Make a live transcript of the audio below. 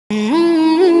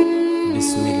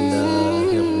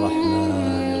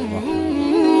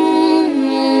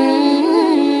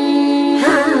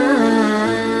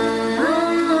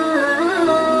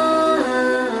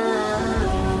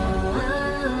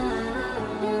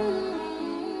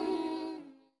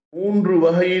மூன்று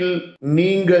வகையில்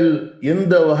நீங்கள்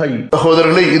எந்த வகை?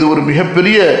 சகோதரர்களே, இது ஒரு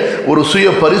மிகப்பெரிய ஒரு சுய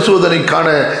பரிசோதனைக்கான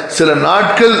சில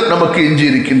நாட்கள் நமக்கு எஞ்சி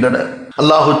இருக்கின்றன.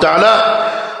 அல்லாஹு தஆலா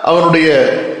அவனுடைய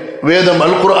வேதம்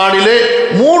அல் குர்ஆனிலே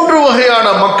மூன்று வகையான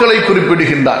மக்களை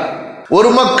குறிப்பிடுகின்றார். ஒரு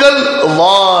மக்கள்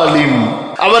வாலிம்,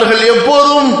 அவர்கள்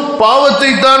எப்போதும்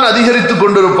பாவத்தை தான் அதிகரித்துக்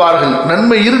கொண்டிருப்பார்கள்.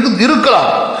 நன்மை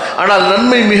இருக்கலாம், ஆனால்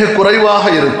நன்மை மிக குறைவாக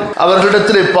இருக்கும்.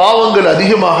 அவர்களிடத்திலே பாவங்கள்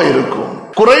அதிகமாக இருக்கும்,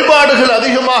 குறைபாடுகள்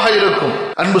அதிகமாக இருக்கும்.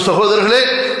 அன்பு சகோதரர்களே,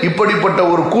 இப்படிப்பட்ட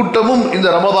ஒரு கூட்டமும் இந்த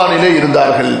ரமதானிலே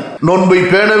இருந்தார்கள். நோன்பை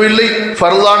பேணவில்லை,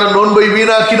 ஃபர்லான நோன்பை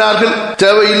வீணாக்கினார்கள்,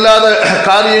 தேவையில்லாத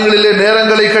காரியங்களிலே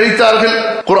நேரங்களை கழித்தார்கள்,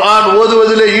 குர்ஆன்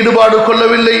ஓதுவதிலே ஈடுபாடு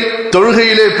கொள்ளவில்லை,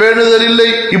 தொழுகையிலே பேணுதல் இல்லை.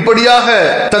 இப்படியாக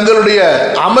தங்களுடைய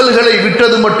அமல்களை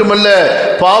விட்டது மட்டுமல்ல,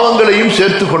 பாவங்களையும்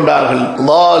சேர்த்து கொண்டார்கள்.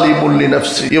 லாலிமுல்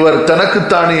லினஃப்ஸி, இவர்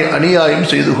தனக்குத்தானே அநியாயம்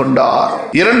செய்து கொண்டார்.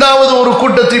 இரண்டாவது ஒரு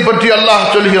கூட்டத்தை பற்றி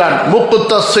அல்லாஹ் சொல்கிறான்,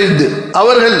 முக்தஸித்,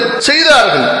 அவர்கள்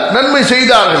செய்தார்கள், நன்மை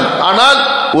செய்தார்கள், ஆனால்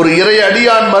ஒரு இறை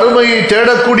அடியான் மறுமையை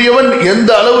தேடக்கூடியவன் எந்த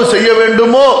அளவு செய்ய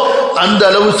வேண்டுமோ அந்த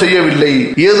அளவு செய்யவில்லை.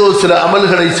 ஏதோ சில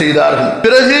அமல்களை செய்தார்கள்,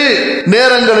 பிறகு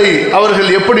நேரங்களை அவர்கள்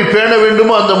எப்படி பேண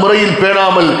வேண்டுமோ அந்த முறையில்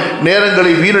பேணாமல்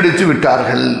நேரங்களை வீணடித்து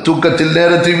விட்டார்கள். தூக்கத்தில்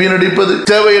நேரத்தை வீணடிப்பது,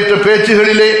 தேவையற்ற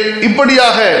பேச்சுகளிலே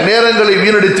இப்படியாக நேரங்களை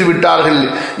வீணடித்து விட்டார்கள்.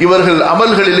 இவர்கள்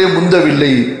அமல்களிலே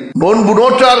முந்தவில்லை. நோன்பு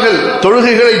நோற்றார்கள்,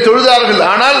 தொழுகைகளை தொழுதார்கள்,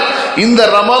 ஆனால் இந்த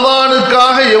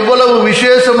ரமதானுக்காக எவ்வளவு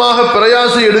விசேஷமாக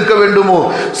பிரயாசம் எடுக்க வேண்டுமோ,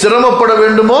 சிரமப்பட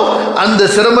வேண்டுமோ, அந்த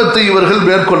சிரமத்தை இவர்கள்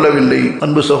மேற்கொள்ளவில்லை.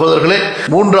 அன்பு சகோதரர்களே,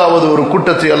 மூன்றாவது ஒரு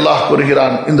கூட்டத்தை அல்லாஹ்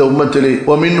கூறுகிறான் இந்த உம்மத்திலே,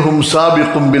 வமின்ஹும்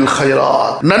சாபிகும் பில்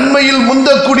கைராத், நன்மையில்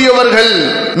முந்தக்கூடியவர்கள்,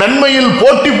 நன்மையில்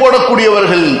போட்டி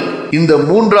போடக்கூடியவர்கள். இந்த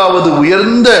மூன்றாவது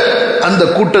உயர்ந்த அந்த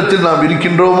கூட்டத்தில் நாம்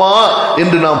இருக்கின்றோமா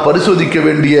என்று நாம் பரிசோதிக்க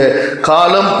வேண்டிய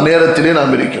காலம் நேரத்திலே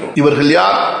நாம் இருக்கிறோம். இவர்கள்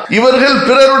யார்? இவர்கள்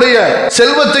பிறருடைய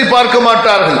செல்வத்தை பார்க்க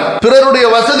மாட்டார்கள், பிறருடைய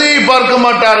வசதியை பார்க்க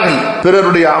மாட்டார்கள்,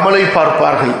 பிறருடைய அமலை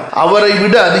பார்ப்பார்கள். அவரை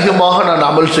விட அதிகமாக நான்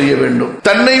அமல் செய்ய வேண்டும்,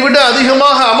 தன்னை விட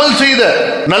அதிகமாக அமல் செய்த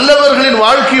நல்லவர்களின்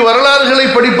வாழ்க்கை வரலாறுகளை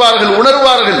படிப்பார்கள்,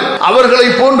 உணர்வார்கள். அவர்களை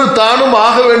போன்று தானும்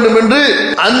ஆக வேண்டும் என்று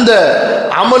அந்த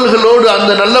அமல்களோடு,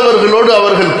 அந்த நல்லவர்களோடு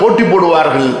அவர்கள் போட்டி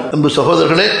போடுவார்கள். அன்பு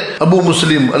சகோதரர்களே, அபு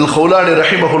முஸ்லிம் அல் ஹவுலானி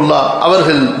ரஹிமஹுல்லா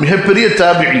அவர்கள் மிகப்பெரிய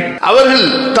தாபிஈ. அவர்கள்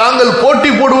தாங்கள் போட்டி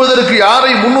போடுவதற்கு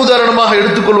யாரை முன்னுதாரணமாக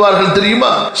எடுத்துக்கொள்வார்கள்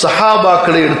தெரியுமா?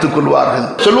 சஹாபாக்களை எடுத்துக்கொள்வார்கள்.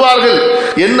 சொல்வார்கள்,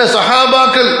 என்ன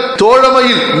சஹாபாக்கள்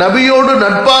தோழமையில் நபியோடு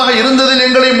நட்பாக இருந்ததில்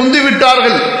எங்களை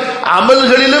முந்திவிட்டார்கள்,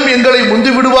 அமல்களிலும் எங்களை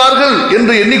முந்திவிடுவார்கள்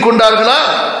என்று எண்ணிக்கொண்டார்களா?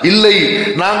 இல்லை,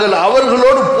 நாங்கள்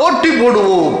அவர்களோடு போட்டி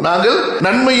போடுவோம், நாங்கள்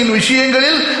நன்மையின்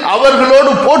விஷயங்களில்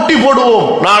அவர்களோடு போட்டி போடுவோம்.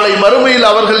 நாளை மறுமையில்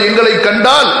அவர்கள் எங்களை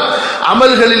கண்டால்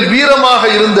அமல்களில் வீரமாக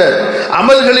இருந்த,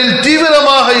 அமல்களில்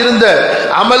தீவிரமாக இருந்த,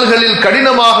 அமல்களில்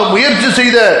கடினமாக முயற்சி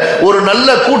செய்த ஒரு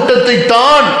நல்ல கூட்டத்தை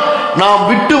தான் நாம்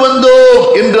விட்டு வந்தோம்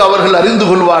என்று அவர்கள் அறிந்து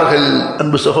கொள்வார்கள்.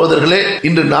 அன்பு சகோதரர்களே,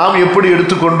 இன்று நாம் எப்படி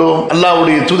எடுத்துக்கொண்டோம்?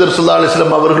 அல்லாஹ்வுடைய தூதர் ஸல்லல்லாஹு அலைஹி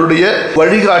வஸல்லம் அவர்களுடைய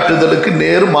வழிகாட்டுதலுக்கு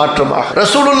நேர் மாற்றமாக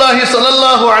ரசூலுல்லாஹி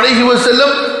ஸல்லல்லாஹு அலைஹி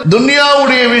வஸல்லம்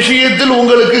துன்யாவுடைய விஷயத்தில்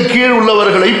உங்களுக்கு கீழ்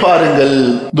உள்ளவர்களை பாருங்கள்,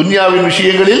 துன்யாவின்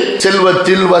விஷயங்களில்,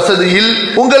 செல்வத்தில், வசதியில்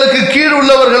உங்களுக்கு கீழ்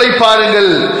உள்ளவர்களை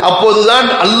பாருங்கள், அப்போதுதான்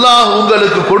அல்லாஹ்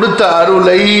உங்களுக்கு கொடுத்த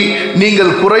அருளை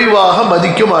நீங்கள் குறைவாக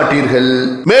மதிக்க மாட்டீர்கள்.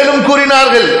 மேலும்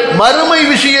கூறினார்கள், மறுமை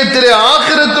விஷயத்திலே,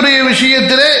 ஆகிரத்துடைய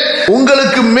விஷயத்திலே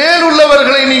உங்களுக்கு மேல்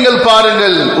உள்ளவர்களை நீங்கள்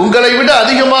பாருங்கள், உங்களை விட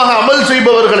அதிகமாக அமல்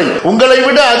செய்பவர்களை, உங்களை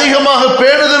விட அதிகமாக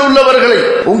பேணுதல் உள்ளவர்களை,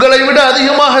 உங்களை விட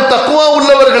அதிகமாக தக்வா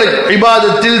உள்ளவர்களை,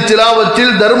 இபாதத்தில்,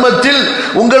 திலாவத்தில், தர்மத்தில்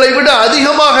உங்களை விட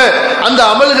அதிகமாக அந்த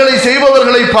அமல்களை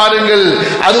செய்பவர்களை பாருங்கள்.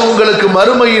 அது உங்களுக்கு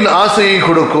மறுமையின் ஆசையை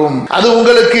கொடுக்கும், அது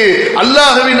உங்களுக்கு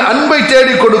அல்லாஹ்வின் அன்பை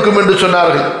தேடி கொடுக்கும் என்று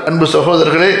சொன்னார்கள். அன்பு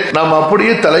சகோதரர்களே, நாம்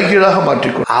அப்படியே தலைகீழாக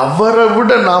மாற்றிக்கொள். அவரை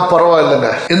விட நான்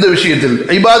பரவாயில்லைங்க இந்த விஷயத்தில்,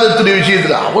 இபாதத்துடைய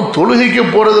விஷயத்தில். அவன் தொழுகைக்கு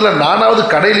போறதுல நானாவது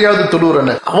கடையிலையாவது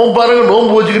தொழுகிறேன், அவன் பாருங்க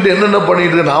நோன்பு வச்சுக்கிட்டு என்னென்ன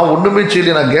பண்ணிட்டு இருக்க, நான் ஒண்ணுமே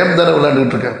செய்யல, நான் கேம் தானே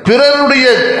விளையாண்டுட்டு இருக்கேன். பிறருடைய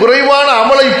குறைவான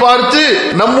அமலை பார்த்து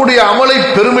நம்முடைய அமலை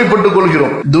பெருமைப்பட்டுக்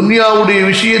கொள்கிறோம். துன்யாவுடைய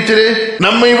விஷயத்திலே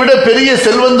நம்மை விட பெரிய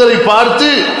செல்வந்தரை பார்த்து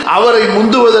அவரை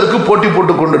முந்துவதற்கு போட்டி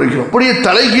போட்டுக் கொண்டிருக்கிறோம். அப்படியே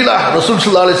தலைகீழாக ரசூல்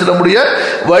ஸல்லல்லாஹு அலைஹி வஸல்லம்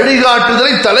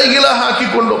வழிகாட்டுதலை தலைகீழாக ஆக்கி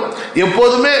கொண்டோம்.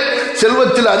 எப்போதுமே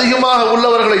செல்வத்தில் அதிகமாக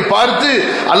உள்ளவர்களை பார்த்து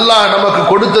அல்லாஹ் நமக்கு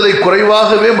கொடுத்ததை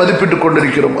குறைவாகவே மதிப்பிட்டுக்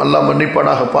கொண்டிருக்கிறோம். அல்லாஹ்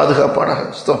மன்னிப்பானாக, பாதுகாப்பானாக.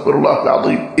 அஸ்தக்ஃபிருல்லாஹ்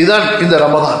அலீம். இதான் இந்த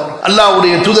ரமதான்.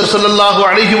 அல்லாஹ்வுடைய தூதர் ஸல்லல்லாஹு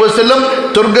அலைஹி வஸல்லம்,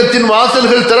 சொர்க்கத்தின்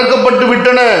வாசல்கள் திறக்கப்பட்டு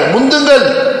விட்டன, முந்துங்கள்,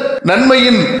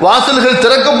 நன்மையின் வாசல்கள்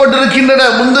திறக்கப்பட்டிருக்கின்றன,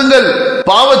 முந்துங்கள்,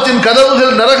 பாவத்தின்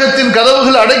கதவுகள், நரகத்தின்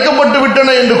கதவுகள் அடைக்கப்பட்டு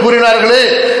விட்டன என்று கூறினார்களே.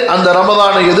 அந்த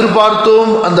ரமதானை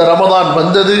எதிர்பார்த்தோம், அந்த ரமதான்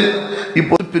வந்தது,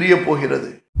 இப்போது பிரிய போகிறது.